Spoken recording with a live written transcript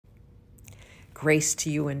Grace to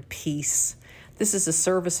you and peace. This is a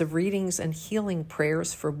service of readings and healing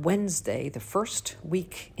prayers for Wednesday, the first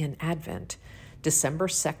week in Advent, December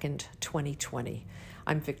 2nd, 2020.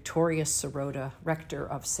 I'm Victoria Sirota, rector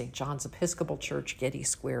of St. John's Episcopal Church, Getty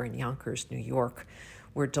Square in Yonkers, New York.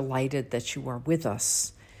 We're delighted that you are with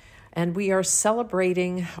us. And we are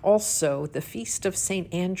celebrating also the feast of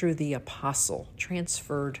St. Andrew the Apostle,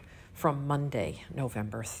 transferred from Monday,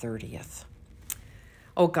 November 30th.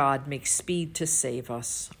 O God, make speed to save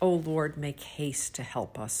us. O Lord, make haste to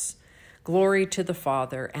help us. Glory to the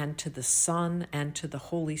Father, and to the Son, and to the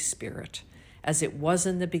Holy Spirit, as it was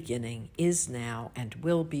in the beginning, is now, and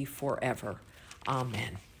will be forever.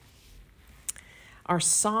 Amen. Our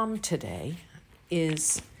psalm today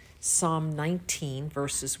is Psalm 19,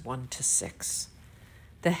 verses 1 to 6.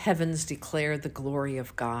 The heavens declare the glory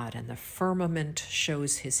of God, and the firmament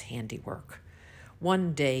shows his handiwork.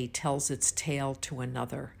 One day tells its tale to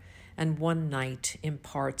another, and one night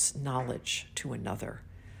imparts knowledge to another.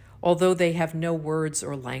 Although they have no words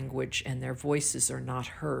or language, and their voices are not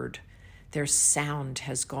heard, their sound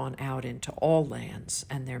has gone out into all lands,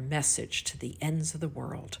 and their message to the ends of the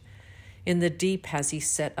world. In the deep has he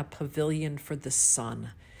set a pavilion for the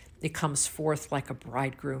sun. It comes forth like a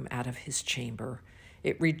bridegroom out of his chamber.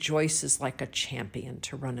 It rejoices like a champion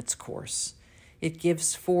to run its course. It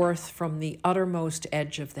gives forth from the uttermost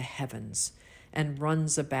edge of the heavens and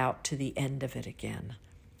runs about to the end of it again.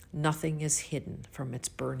 Nothing is hidden from its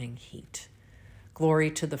burning heat. Glory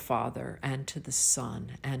to the Father, and to the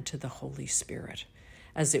Son, and to the Holy Spirit,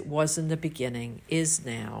 as it was in the beginning, is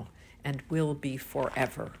now, and will be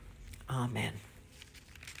forever. Amen.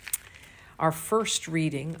 Our first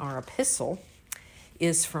reading, our epistle,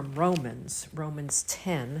 is from Romans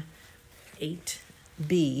 10,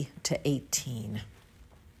 8b to 18.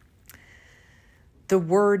 The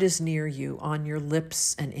word is near you, on your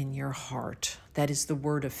lips and in your heart. That is the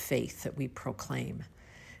word of faith that we proclaim.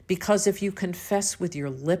 Because if you confess with your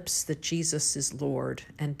lips that Jesus is Lord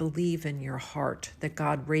and believe in your heart that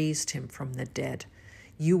God raised him from the dead,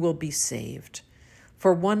 you will be saved.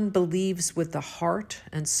 For one believes with the heart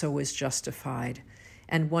and so is justified,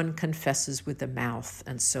 and one confesses with the mouth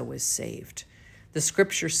and so is saved. The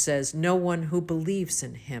scripture says, no one who believes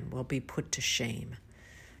in him will be put to shame.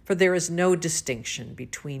 For there is no distinction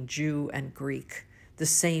between Jew and Greek. The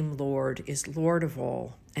same Lord is Lord of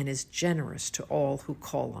all and is generous to all who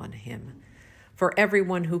call on him. For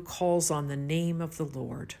everyone who calls on the name of the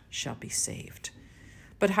Lord shall be saved.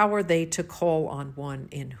 But how are they to call on one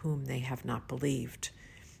in whom they have not believed?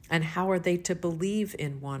 And how are they to believe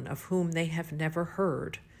in one of whom they have never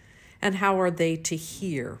heard? And how are they to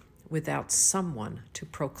hear without someone to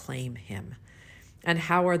proclaim him? And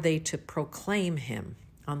how are they to proclaim him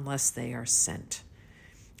unless they are sent?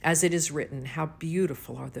 As it is written, how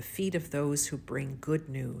beautiful are the feet of those who bring good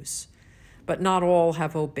news. But not all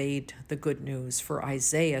have obeyed the good news, for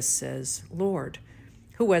Isaiah says, Lord,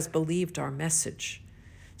 who has believed our message?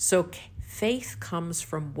 So faith comes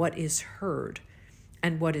from what is heard,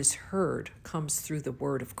 and what is heard comes through the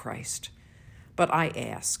word of Christ. But I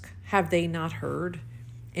ask, have they not heard?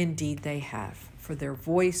 Indeed they have, for their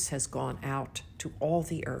voice has gone out to all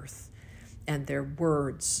the earth, and their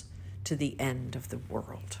words to the end of the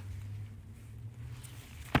world.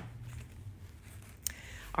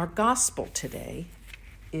 Our gospel today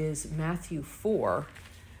is Matthew 4,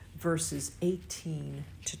 verses 18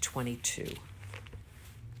 to 22.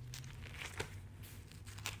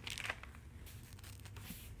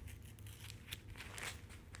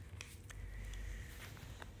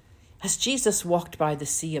 As Jesus walked by the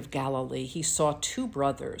Sea of Galilee, he saw two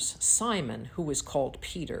brothers, Simon, who was called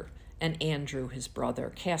Peter, and Andrew, his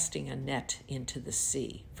brother, casting a net into the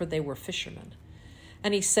sea, for they were fishermen.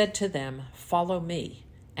 And he said to them, Follow me,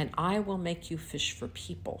 and I will make you fish for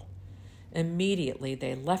people. Immediately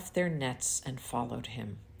they left their nets and followed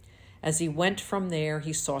him. As he went from there,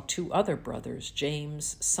 he saw two other brothers,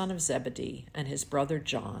 James, son of Zebedee, and his brother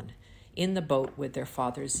John, in the boat with their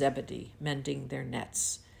father Zebedee, mending their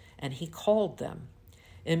nets. And he called them.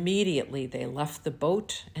 Immediately they left the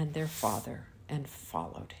boat and their father and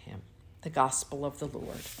followed him. The gospel of the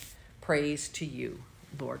Lord. Praise to you,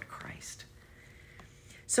 Lord Christ.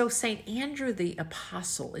 So St. Andrew the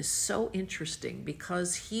Apostle is so interesting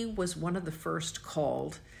because he was one of the first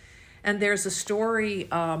called. And there's a story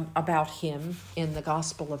about him in the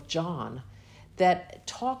Gospel of John that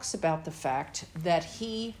talks about the fact that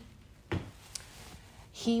he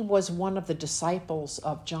was one of the disciples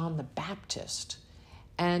of John the Baptist,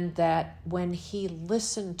 and that when he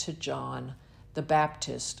listened to John the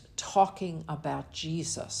Baptist talking about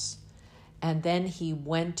Jesus, and then he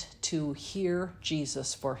went to hear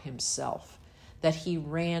Jesus for himself, that he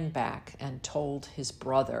ran back and told his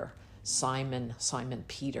brother, Simon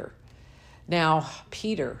Peter. Now,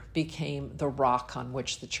 Peter became the rock on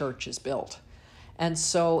which the church is built. And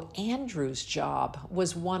so Andrew's job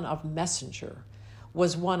was one of messenger,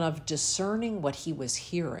 was one of discerning what he was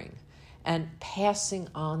hearing and passing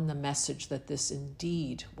on the message that this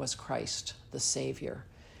indeed was Christ, the Savior.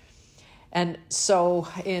 And so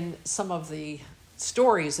in some of the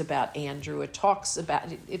stories about Andrew, it talks about,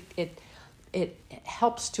 it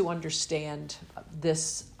helps to understand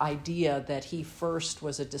this idea that he first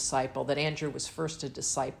was a disciple, that Andrew was first a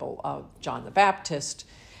disciple of John the Baptist,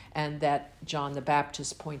 and that John the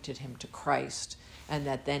Baptist pointed him to Christ, and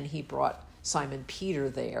that then he brought Simon Peter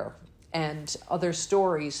there. And other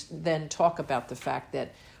stories then talk about the fact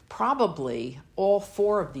that probably all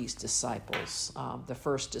four of these disciples, the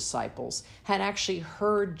first disciples, had actually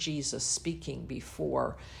heard Jesus speaking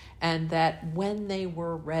before, and that when they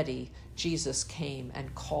were ready, Jesus came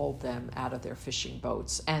and called them out of their fishing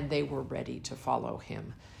boats, and they were ready to follow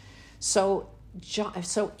him. So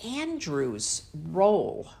Andrew's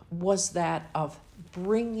role was that of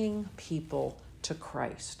bringing people to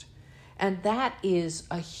Christ. And that is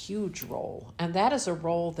a huge role. And that is a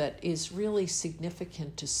role that is really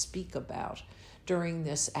significant to speak about during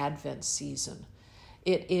this Advent season.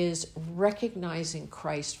 It is recognizing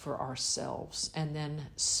Christ for ourselves and then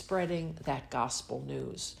spreading that gospel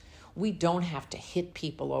news. We don't have to hit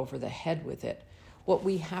people over the head with it. What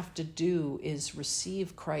we have to do is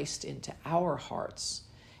receive Christ into our hearts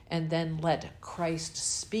and then let Christ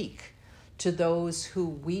speak to those who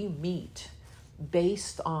we meet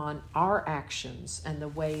based on our actions and the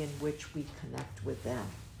way in which we connect with them.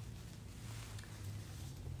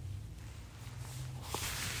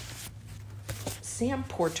 Sam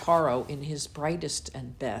Portaro, in his Brightest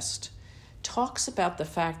and Best, talks about the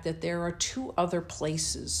fact that there are two other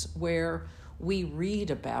places where we read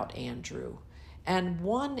about Andrew. And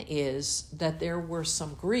one is that there were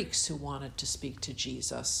some Greeks who wanted to speak to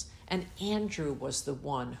Jesus, and Andrew was the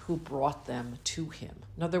one who brought them to him.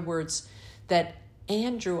 In other words, that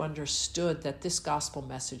Andrew understood that this gospel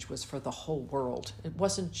message was for the whole world. It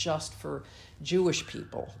wasn't just for Jewish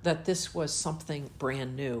people, that this was something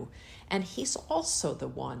brand new. And he's also the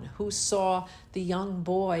one who saw the young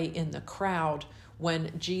boy in the crowd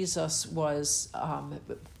when Jesus was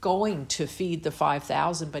going to feed the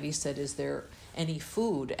 5,000, but he said, "Is there any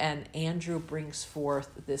food?" And Andrew brings forth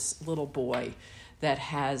this little boy that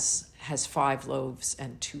has 5 loaves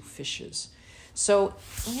and 2 fishes. So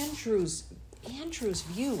Andrew's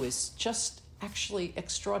view is just actually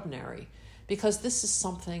extraordinary, because this is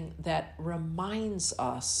something that reminds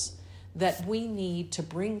us that we need to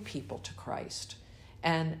bring people to Christ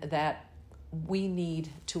and that we need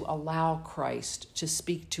to allow Christ to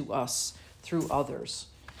speak to us through others.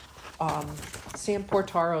 Sam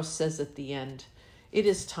Portaro says at the end, "It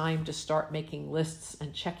is time to start making lists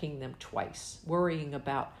and checking them twice, worrying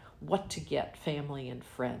about what to get family and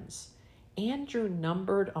friends. Andrew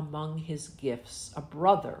numbered among his gifts a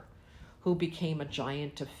brother who became a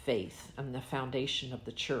giant of faith and the foundation of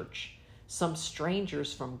the church, some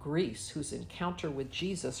strangers from Greece whose encounter with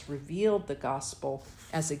Jesus revealed the gospel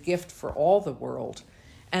as a gift for all the world,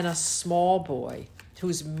 and a small boy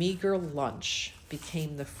whose meager lunch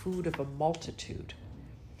became the food of a multitude.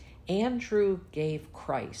 Andrew gave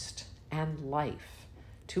Christ and life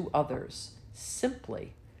to others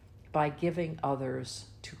simply by giving others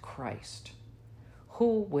to Christ.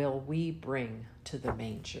 Who will we bring to the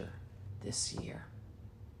manger this year?"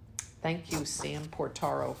 Thank you, Sam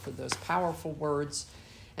Portaro, for those powerful words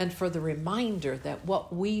and for the reminder that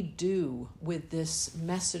what we do with this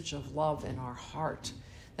message of love in our heart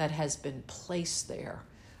that has been placed there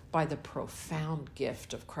by the profound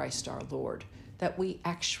gift of Christ our Lord, that we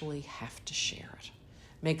actually have to share it.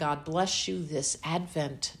 May God bless you this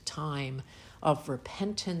Advent time of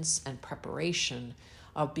repentance and preparation,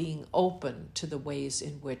 of being open to the ways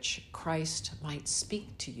in which Christ might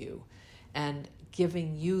speak to you and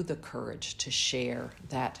giving you the courage to share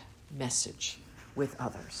that message with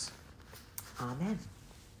others. Amen.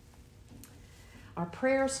 Our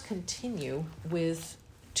prayers continue with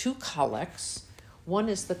 2 collects. One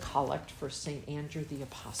is the collect for St. Andrew the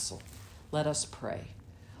Apostle. Let us pray.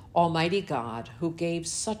 Almighty God, who gave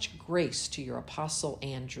such grace to your Apostle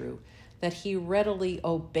Andrew that he readily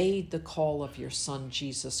obeyed the call of your Son,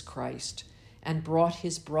 Jesus Christ, and brought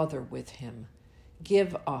his brother with him,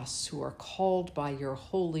 give us who are called by your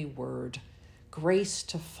holy word grace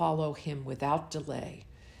to follow him without delay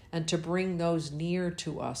and to bring those near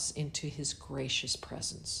to us into his gracious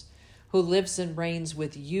presence, who lives and reigns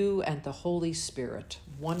with you and the Holy Spirit,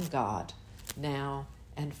 one God, now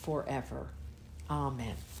and forever.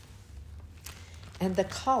 Amen. And the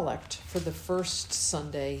collect for the first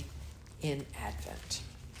Sunday in Advent.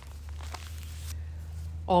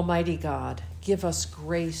 Almighty God, give us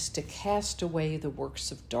grace to cast away the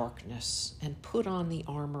works of darkness and put on the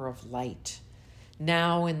armor of light,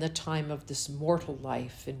 now in the time of this mortal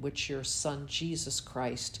life in which your Son, Jesus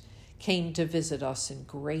Christ, came to visit us in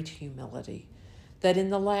great humility, that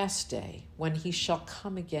in the last day, when he shall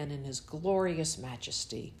come again in his glorious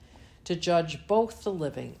majesty, to judge both the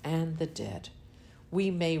living and the dead, we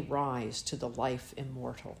may rise to the life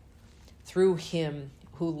immortal. Through him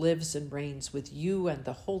who lives and reigns with you and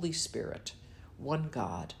the Holy Spirit, one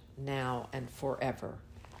God, now and forever.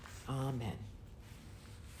 Amen.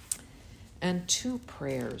 And two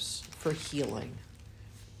prayers for healing.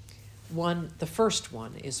 The first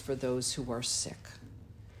one is for those who are sick.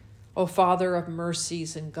 O Father of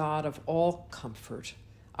mercies and God of all comfort,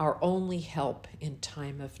 our only help in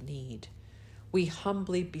time of need, we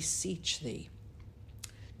humbly beseech thee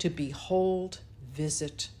to behold,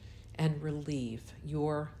 visit, and relieve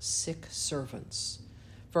your sick servants,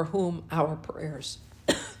 for whom our prayers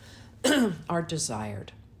are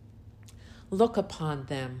desired. Look upon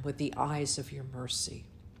them with the eyes of your mercy.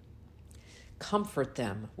 Comfort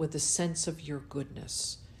them with a sense of your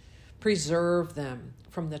goodness. Preserve them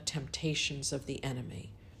from the temptations of the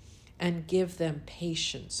enemy, and give them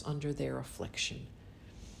patience under their affliction.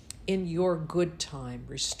 In your good time,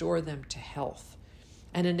 restore them to health,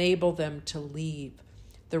 and enable them to leave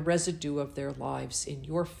the residue of their lives in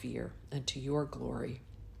your fear and to your glory,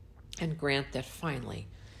 and grant that finally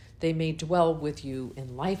they may dwell with you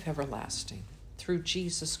in life everlasting, through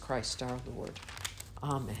Jesus Christ our Lord.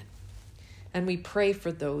 Amen. And we pray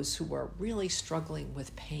for those who are really struggling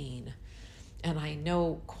with pain. And I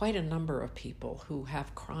know quite a number of people who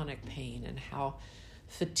have chronic pain, and how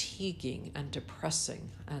fatiguing and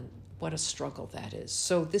depressing and what a struggle that is.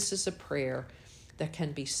 So this is a prayer that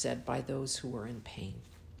can be said by those who are in pain.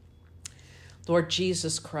 Lord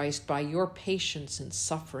Jesus Christ, by your patience and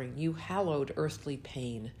suffering, you hallowed earthly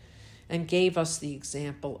pain and gave us the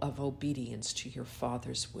example of obedience to your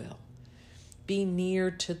Father's will. Be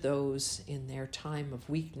near to those in their time of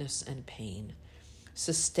weakness and pain.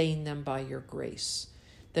 Sustain them by your grace,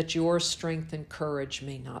 that your strength and courage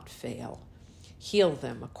may not fail. Heal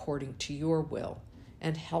them according to your will,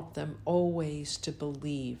 and help them always to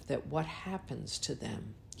believe that what happens to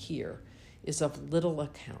them here is of little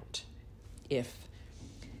account if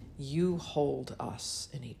you hold us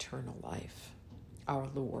in eternal life, our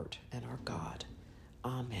Lord and our God.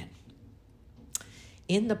 Amen.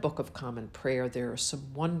 In the Book of Common Prayer, there are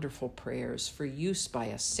some wonderful prayers for use by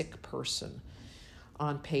a sick person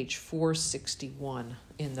on page 461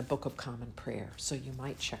 in the Book of Common Prayer. So you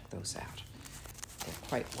might check those out. They're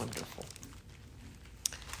quite wonderful.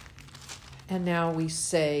 And now we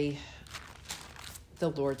say the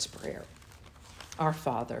Lord's Prayer. Our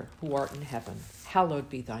Father, who art in heaven, hallowed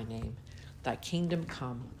be thy name. Thy kingdom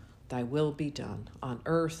come, thy will be done, on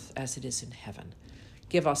earth as it is in heaven.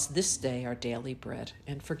 Give us this day our daily bread,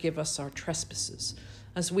 and forgive us our trespasses,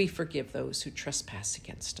 as we forgive those who trespass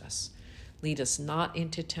against us. Lead us not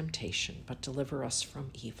into temptation, but deliver us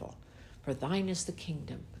from evil. For thine is the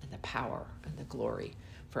kingdom, and the power, and the glory,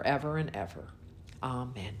 forever and ever.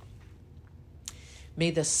 Amen.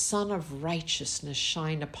 May the Sun of Righteousness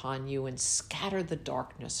shine upon you and scatter the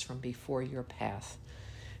darkness from before your path.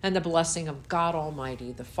 And the blessing of God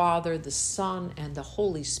Almighty, the Father, the Son, and the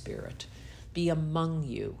Holy Spirit be among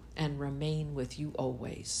you and remain with you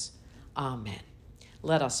always. Amen.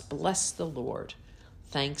 Let us bless the Lord.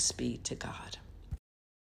 Thanks be to God.